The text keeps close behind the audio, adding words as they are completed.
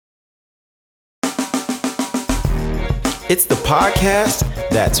It's the podcast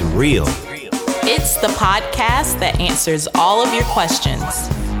that's real. It's the podcast that answers all of your questions.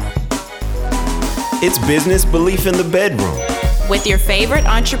 It's business belief in the bedroom. With your favorite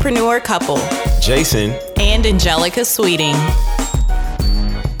entrepreneur couple, Jason and Angelica Sweeting.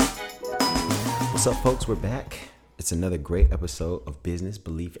 What's up, folks? We're back. It's another great episode of Business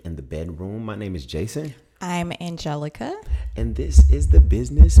Belief in the Bedroom. My name is Jason. I'm Angelica. And this is the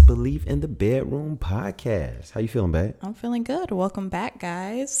Business Belief in the Bedroom podcast. How you feeling, babe? I'm feeling good. Welcome back,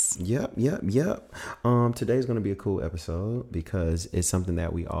 guys. Yep. Today's going to be a cool episode because it's something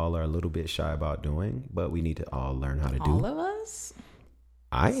that we all are a little bit shy about doing, but we need to all learn how to do. All of us?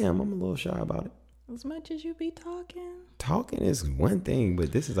 I'm a little shy about it. As much as you be talking? Talking is one thing,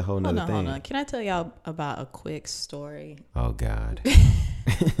 but this is a whole nother thing. Hold on. Can I tell y'all about a quick story? Oh, God.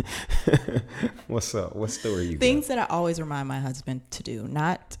 What's up? What story you got? Things that I always remind my husband to do.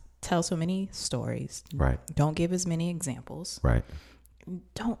 Not tell so many stories. Right. Don't give as many examples. Right.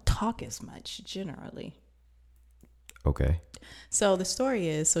 Don't talk as much, generally. Okay. So the story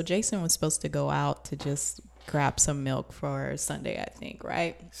is, Jason was supposed to go out to just grab some milk for Sunday, I think,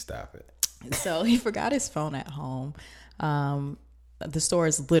 right? Stop it. So he forgot his phone at home. The store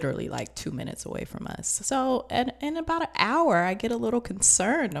is literally like 2 minutes away from us. So in about an hour, I get a little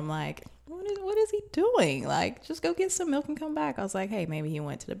concerned. I'm like, what is he doing? Like, just go get some milk and come back. I was like, hey, maybe he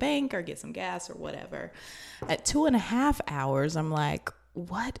went to the bank or get some gas or whatever. At 2.5 hours, I'm like,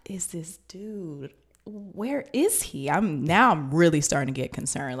 what is this dude? Where is he? I'm really starting to get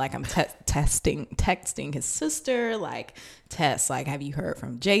concerned. Like, I'm texting his sister, like, Tess, like, have you heard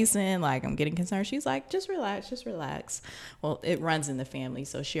from Jason? Like, I'm getting concerned. She's like, just relax. Well, it runs in the family,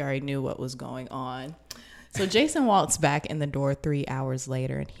 so she already knew what was going on. So Jason walks back in the door 3 hours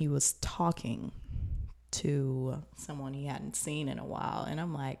later, and he was talking to someone he hadn't seen in a while. And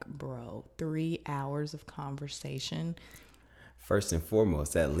I'm like, bro, 3 hours of conversation. First and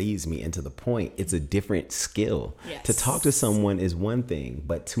foremost, that leads me into the point. It's a different skill. Yes. To talk to someone is one thing,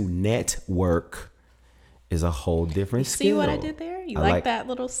 but to network is a whole different skill. See what I did there? You like that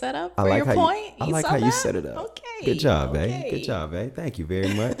little setup for your point? I like how you set it up. Okay. Good job, babe. Good job, babe. Thank you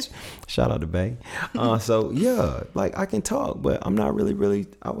very much. Shout out to babe. So yeah, like I can talk, but I'm not really,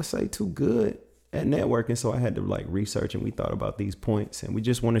 I would say, too good at networking. So I had to like research, and we thought about these points, and we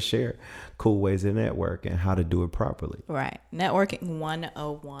just want to share cool ways to network and how to do it properly. Right. Networking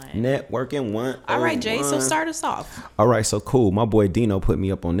 101. Networking 101. All right, Jay. So start us off. All right. So cool. My boy Dino put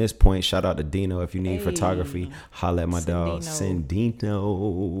me up on this point. Shout out to Dino. If you need photography, holla at my dog,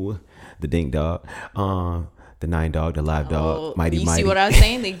 Sendino, the Dink Dog. The 9 Dog, the Live Dog, Mighty. You see what I was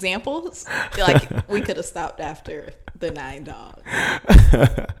saying? The examples? Like, we could have stopped after the 9 Dog.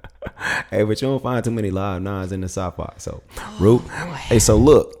 Hey, but you don't find too many live nines in the South Park. So, Root. Hey, so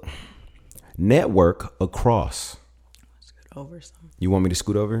look, network across. Scoot over some. You want me to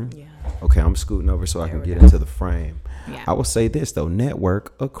scoot over? Yeah. Okay, I'm scooting over so I can get into the frame. Yeah. I will say this though: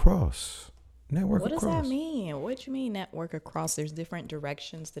 network across. Network across. across. What does that mean? What do you mean network across? There's different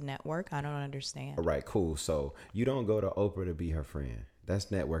directions to network. I don't understand. All right, cool. So you don't go to Oprah to be her friend. That's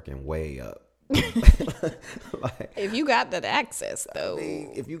networking way up. Like, if you got that access though,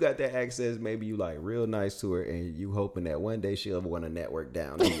 if you got that access, maybe you like real nice to her and you hoping that one day she'll want to network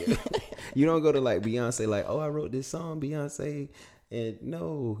down to you. You don't go to like Beyonce like, oh, I wrote this song, Beyonce, and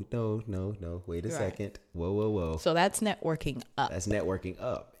no, wait a second, whoa. So that's networking up. That's networking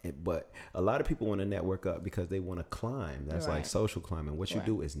up. But a lot of people want to network up because they want to climb. That's like social climbing. What you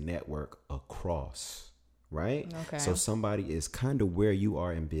do is network across. Right? Okay. So somebody is kind of where you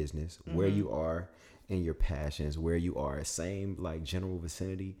are in business, where you are in your passions, where you are, same like general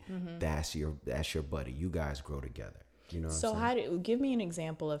vicinity. That's your buddy. You guys grow together. You know. So give me an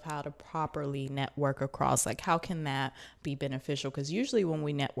example of how to properly network across. Like, how can that be beneficial? Because usually when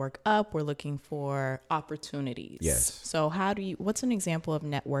we network up, we're looking for opportunities. Yes. So what's an example of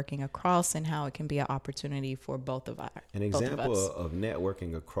networking across and how it can be an opportunity for both of us? An example of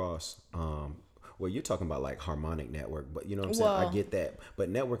networking across. Well, you're talking about like harmonic network, but you know what I'm saying? I get that.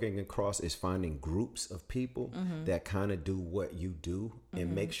 But networking across is finding groups of people that kind of do what you do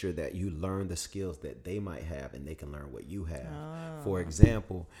and make sure that you learn the skills that they might have and they can learn what you have. For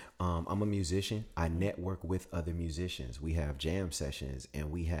example, I'm a musician. I network with other musicians. We have jam sessions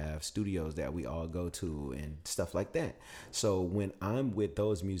and we have studios that we all go to and stuff like that. So when I'm with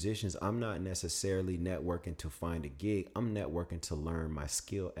those musicians, I'm not necessarily networking to find a gig. I'm networking to learn my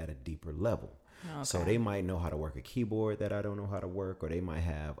skill at a deeper level. Okay. So they might know how to work a keyboard that I don't know how to work, or they might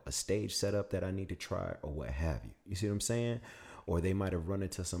have a stage setup that I need to try, or what have you. You see what I'm saying? or they might have run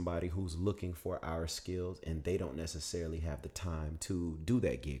into somebody who's looking for our skills and they don't necessarily have the time to do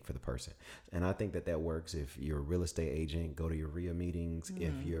that gig for the person. And I think that works. If you're a real estate agent, go to your RIA meetings.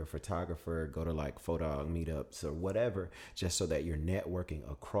 If you're a photographer, go to like Photog meetups or whatever, just so that you're networking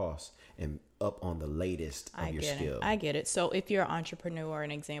across and up on the latest of your skill. I get it. So if you're an entrepreneur, an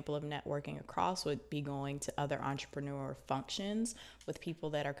example of networking across would be going to other entrepreneur functions with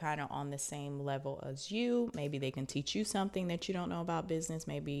people that are kind of on the same level as you. Maybe they can teach you something that you don't know about business.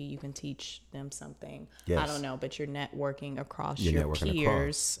 Maybe you can teach them something. Yes. I don't know, but you're networking across your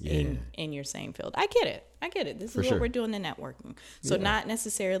peers in your same field. I get it. This is what we're doing in networking. So not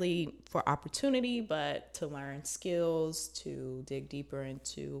necessarily for opportunity, but to learn skills, to dig deeper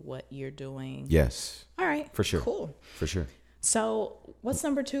into what you're doing. Yes. All right. For sure. Cool. For sure. So what's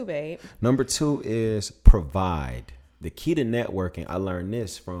number 2, babe? Number 2 is provide. The key to networking, I learned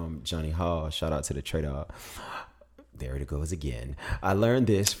this from Johnny Hall. Shout out to the Trader. There it goes again. I learned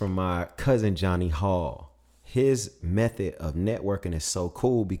this from my cousin, Johnny Hall. His method of networking is so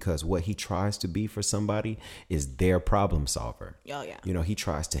cool because what he tries to be for somebody is their problem solver. Oh, yeah. You know, he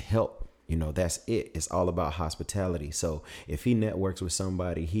tries to help. You know, that's it. It's all about hospitality. So if he networks with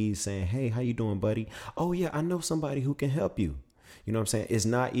somebody, he's saying, hey, how you doing, buddy? Oh, yeah, I know somebody who can help you. You know what I'm saying? It's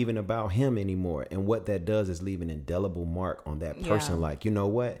not even about him anymore. And what that does is leave an indelible mark on that person. Yeah. Like, you know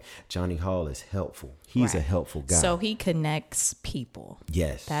what? Johnny Hall is helpful. He's a helpful guy. So he connects people.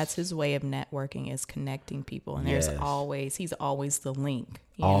 Yes. That's his way of networking, is connecting people. And he's always the link.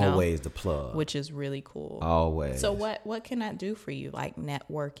 Always the plug. Which is really cool. Always. So what can that do for you? Like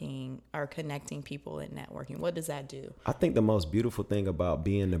networking or connecting people in networking. What does that do? I think the most beautiful thing about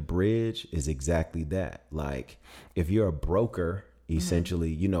being a bridge is exactly that. Like if you're a broker, essentially,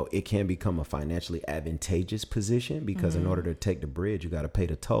 you know, it can become a financially advantageous position because in order to take the bridge, you got to pay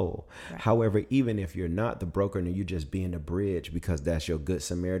the toll. Right. However, even if you're not the broker and you just being the bridge because that's your good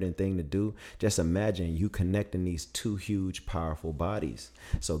Samaritan thing to do, just imagine you connecting these two huge, powerful bodies.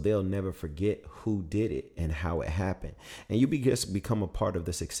 So they'll never forget who did it and how it happened. And you just become a part of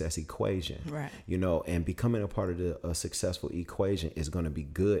the success equation, right? You know, and becoming a part of a successful equation is going to be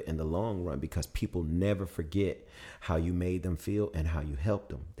good in the long run because people never forget how you made them feel and how you helped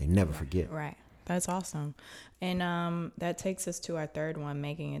them. They never forget. Right. That's awesome. And that takes us to our third one,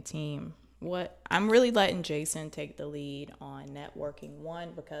 making a team. I'm really letting Jason take the lead on networking.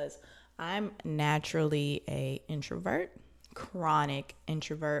 One, because I'm naturally a introvert, chronic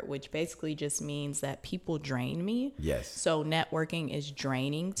introvert, which basically just means that people drain me. Yes. So networking is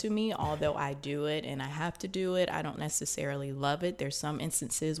draining to me, although I do it and I have to do it. I don't necessarily love it. There's some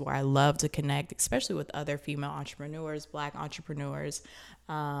instances where I love to connect, especially with other female entrepreneurs, Black entrepreneurs.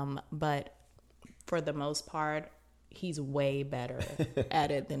 But for the most part, he's way better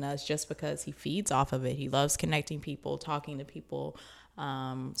at it than us just because he feeds off of it. He loves connecting people, talking to people. So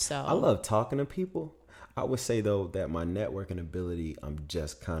I love talking to people. I would say, though, that my networking ability, I'm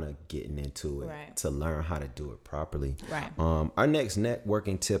just kind of getting into it to learn how to do it properly. Right. Our next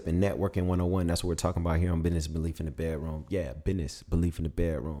networking tip and networking 101, that's what we're talking about here on Business Belief in the Bedroom. Yeah, business belief in the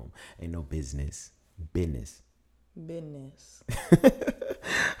bedroom. Ain't no business. Business.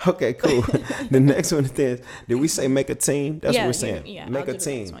 Okay, cool. The next one is, did we say make a team? That's what we're saying. Make a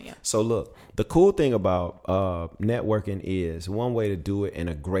team. So look, the cool thing about networking is one way to do it in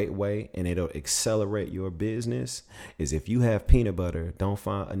a great way and it'll accelerate your business is if you have peanut butter, don't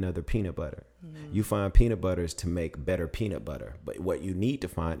find another peanut butter. You find peanut butters to make better peanut butter. But what you need to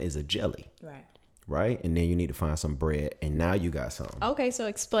find is a jelly. Right? And then you need to find some bread, and now you got something. Okay, so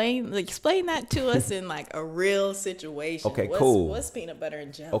explain that to us in like a real situation. Okay, cool. What's peanut butter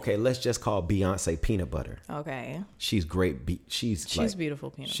and jelly? Okay, let's just call Beyonce peanut butter. Okay. She's great. She's beautiful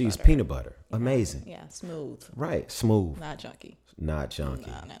peanut butter. She's peanut butter. Amazing. Yeah, smooth. Right, smooth. Not junky. No.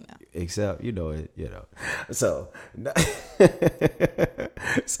 Except, you know. So,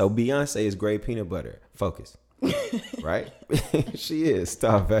 so Beyonce is great peanut butter. Focus. Right? She is.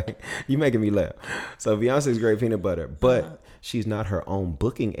 Stop it. You making me laugh. So Beyonce is great peanut butter, but she's not her own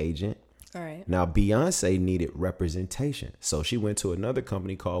booking agent. All right. Now Beyonce needed representation, so she went to another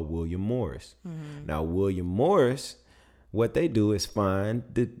company called William Morris. Now William Morris, what they do is find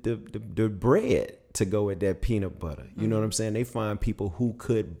the bread to go with that peanut butter. You know what I'm saying? They find people who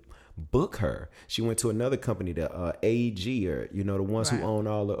could book her. She went to another company, the AEG, or the ones who own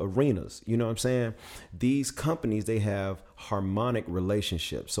all the arenas. You know what I'm saying? These companies, they have harmonic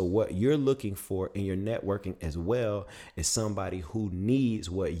relationships. So what you're looking for in your networking as well is somebody who needs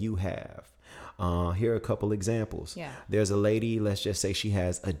what you have. Here are a couple examples. There's a lady, let's just say she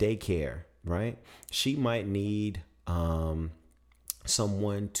has a daycare, right? She might need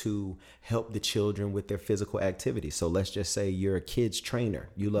someone to help the children with their physical activity. So let's just say you're a kid's trainer.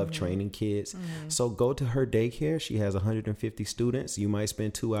 You love training kids. So go to her daycare. She has 150 students. You might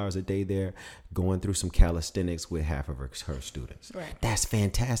spend 2 hours a day there going through some calisthenics with half of her students. Right. That's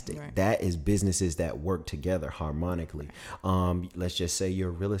fantastic. Right. That is businesses that work together harmonically. Let's just say you're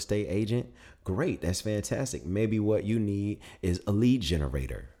a real estate agent. Great. That's fantastic. Maybe what you need is a lead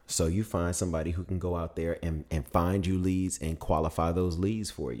generator. So you find somebody who can go out there and find you leads and qualify those leads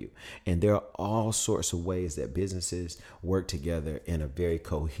for you. And there are all sorts of ways that businesses work together in a very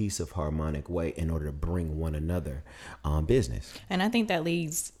cohesive, harmonic way in order to bring one another business. And I think that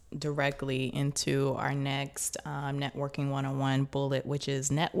leads directly into our next networking 101 bullet, which is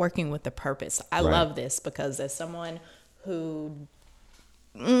networking with a purpose. I love this because as someone who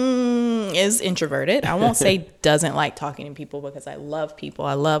is introverted, I won't say doesn't like talking to people, because I love people.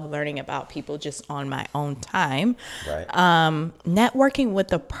 I love learning about people just on my own time. Right. Networking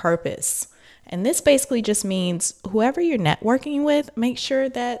with a purpose. And this basically just means whoever you're networking with, make sure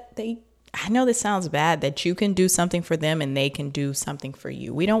that I know this sounds bad, that you can do something for them and they can do something for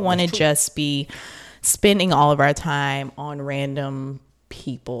you. We don't want to just be spending all of our time on random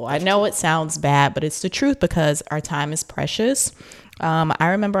people. I know it sounds bad, but it's the truth, because our time is precious. I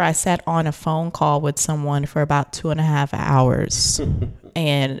remember I sat on a phone call with someone for about 2.5 hours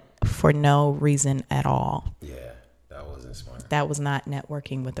and for no reason at all. Yeah, that wasn't smart. That was not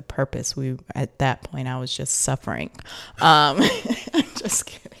networking with a purpose. At that point, I was just suffering. Just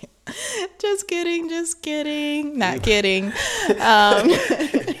kidding. Just kidding. Not kidding.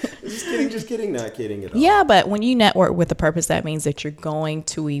 Just kidding, not kidding at all. Yeah, but when you network with a purpose, that means that you're going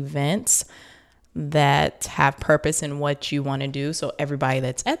to events that have purpose in what you want to do. So everybody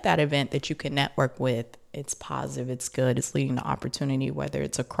that's at that event that you can network with, it's positive, it's good, it's leading to opportunity, whether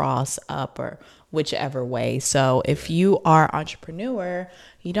it's across, up, or whichever way. So if you are an entrepreneur,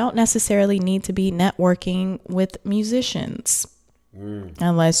 you don't necessarily need to be networking with musicians.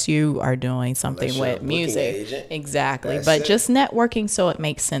 Unless you are doing something with music. Exactly. But just networking so it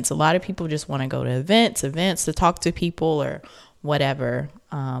makes sense. A lot of people just want to go to events to talk to people or whatever.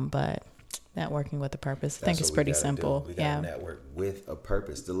 But networking with a purpose, I think it's pretty simple. We got to network with a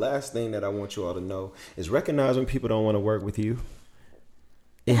purpose. The last thing that I want you all to know is recognize when people don't want to work with you.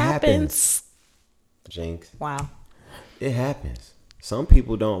 It happens. Jinx. Wow. It happens. Some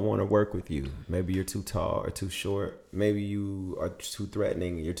people don't want to work with you. Maybe you're too tall or too short. Maybe you are too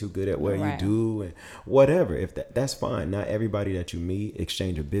threatening. You're too good at what you do, and whatever. If that's fine. Not everybody that you meet,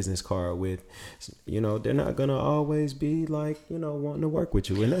 exchange a business card with, they're not gonna always be like, wanting to work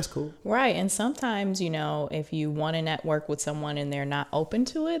with you, and that's cool. Right. And sometimes, if you want to network with someone and they're not open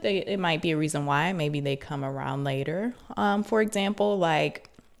to it, it might be a reason why. Maybe they come around later. For example, like.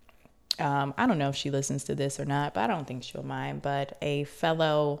 I don't know if she listens to this or not, but I don't think she'll mind. But a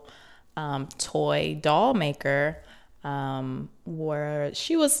fellow toy doll maker, where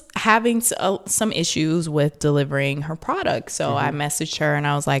she was having some issues with delivering her product. So I messaged her and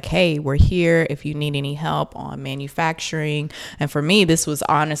I was like, hey, we're here if you need any help on manufacturing. And for me, this was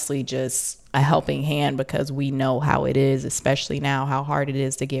honestly just a helping hand, because we know how it is, especially now, how hard it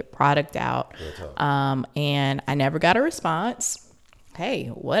is to get product out. And I never got a response. Hey,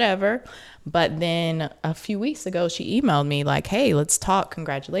 whatever. But then a few weeks ago, she emailed me like, hey, let's talk.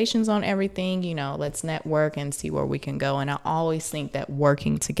 Congratulations on everything. Let's network and see where we can go. And I always think that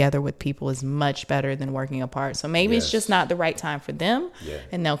working together with people is much better than working apart. So maybe it's just not the right time for them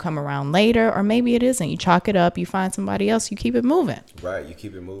and they'll come around later, or maybe it isn't. You chalk it up, you find somebody else, you keep it moving. Right. You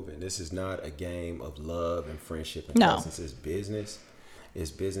keep it moving. This is not a game of love and friendship and presence. It's business.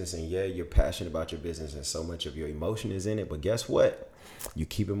 It's business. And yeah, you're passionate about your business and so much of your emotion is in it. But guess what? You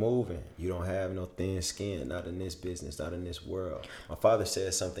keep it moving. You don't have no thin skin, not in this business, not in this world. My father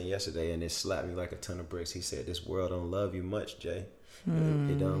said something yesterday and it slapped me like a ton of bricks. He said, this world don't love you much, Jay.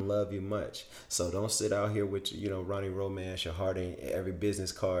 It don't love you much. So don't sit out here with, Ronnie Romance, your heart in every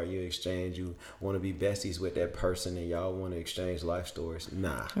business card you exchange. You want to be besties with that person and y'all want to exchange life stories.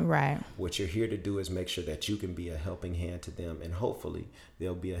 Nah. Right. What you're here to do is make sure that you can be a helping hand to them, and hopefully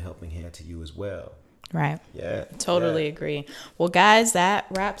they'll be a helping hand to you as well. Right. Yeah. Totally agree. Well, guys, that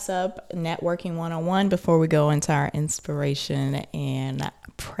wraps up Networking 101. Before we go into our inspiration and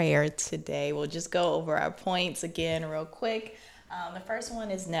prayer today, we'll just go over our points again real quick. The first one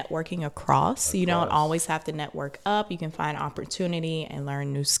is networking across. You don't always have to network up. You can find opportunity and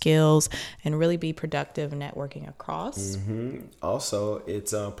learn new skills and really be productive networking across. Also,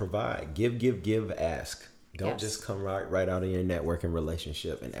 it's provide. Give, ask. Don't just come right out of your networking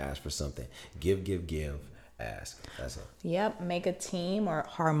relationship and ask for something. Give, ask. That's it. Yep. Make a team or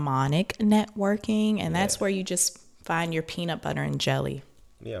harmonic networking. And that's where you just Find your peanut butter and jelly.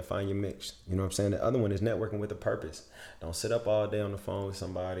 Yeah, find your mix. You know what I'm saying? The other one is networking with a purpose. Don't sit up all day on the phone with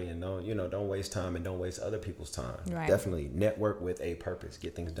somebody and don't waste time and don't waste other people's time. Right. Definitely network with a purpose.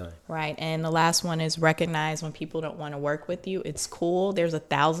 Get things done. Right. And the last one is recognize when people don't want to work with you. It's cool. There's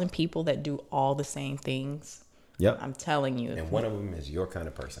 1,000 people that do all the same things. Yep. I'm telling you. And one of them is your kind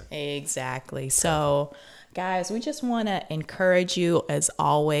of person. Exactly. So, guys, we just want to encourage you, as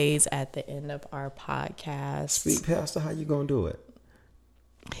always, at the end of our podcast. Sweet Pastor, how you going to do it?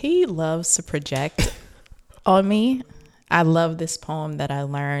 He loves to project on me. I love this poem that I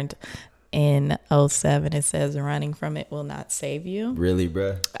learned in 2007. It says, running from it will not save you. Really,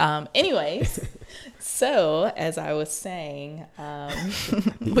 bruh? Anyways, so as I was saying,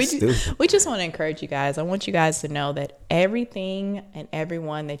 we just want to encourage you guys. I want you guys to know that everything and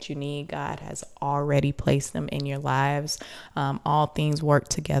everyone that you need, God has already placed them in your lives. All things work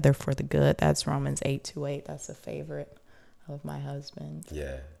together for the good. That's Romans 8:28. That's a favorite of my husband.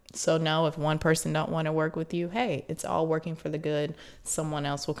 Yeah. So no, if one person don't want to work with you, hey, it's all working for the good. Someone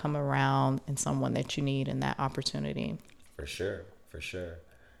else will come around, and someone that you need in that opportunity. For sure. For sure.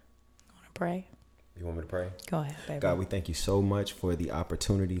 Want to pray? You want me to pray? Go ahead, baby. God, we thank you so much for the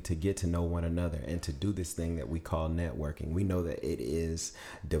opportunity to get to know one another and to do this thing that we call networking. We know that it is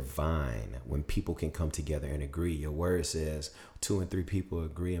divine when people can come together and agree. Your word says 2 and 3 people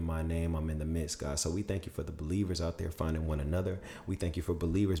agree in my name, I'm in the midst, God. So we thank you for the believers out there finding one another. We thank you for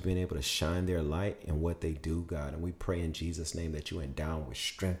believers being able to shine their light in what they do, God. And we pray in Jesus' name that you endow them with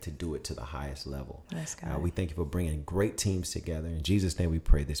strength to do it to the highest level. Yes, God. We thank you for bringing great teams together. In Jesus' name we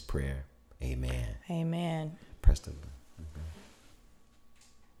pray this prayer. Amen. Amen. Preston.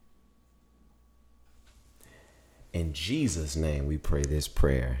 In Jesus' name we pray this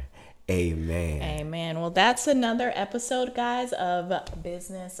prayer. Amen. Amen. Well, that's another episode, guys, of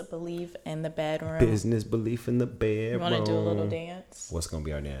Business Belief in the Bedroom. Business Belief in the Bedroom. You want to do a little dance? What's going to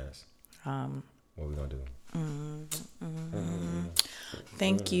be our dance? What are we going to do?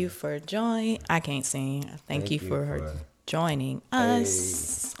 Thank you for joining. I can't sing. Thank you for joining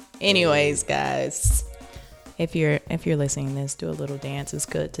us. Anyways, guys, if you're listening to this, do a little dance. It's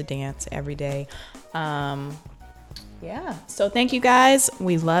good to dance every day. Yeah. So thank you, guys.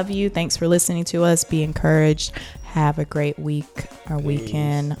 We love you. Thanks for listening to us. Be encouraged. Have a great week or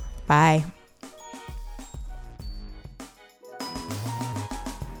weekend. Bye.